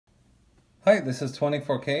Hi, this is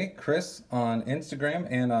 24K, Chris on Instagram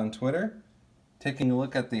and on Twitter. Taking a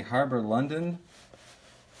look at the Harber London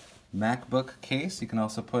MacBook case. You can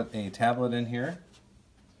also put a tablet in here.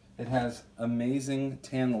 It has amazing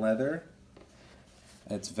tan leather.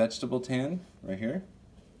 It's vegetable tan right here.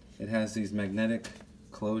 It has these magnetic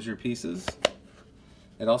closure pieces.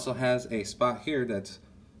 It also has a spot here that's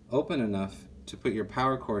open enough to put your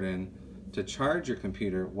power cord in to charge your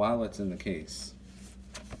computer while it's in the case.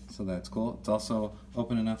 So that's cool. It's also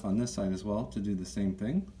open enough on this side as well to do the same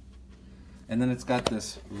thing. And then it's got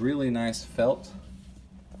this really nice felt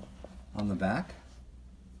on the back.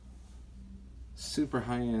 Super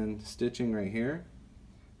high-end stitching right here.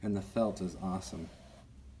 And the felt is awesome.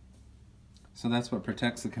 So that's what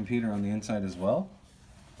protects the computer on the inside as well.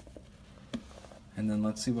 And then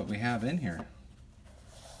let's see what we have in here.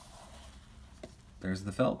 There's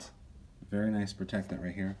the felt. Very nice protectant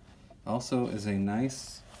right here. Also is a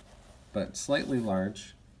nice but slightly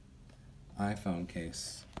large iPhone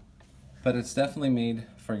case. But it's definitely made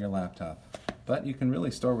for your laptop. But you can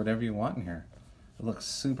really store whatever you want in here. It looks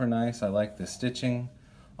super nice. I like the stitching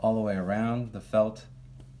all the way around, the felt.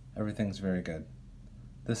 Everything's very good.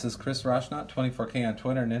 This is Chris Roshnot, 24K on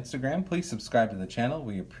Twitter and Instagram. Please subscribe to the channel.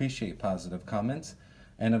 We appreciate positive comments.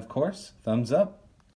 And of course, thumbs up.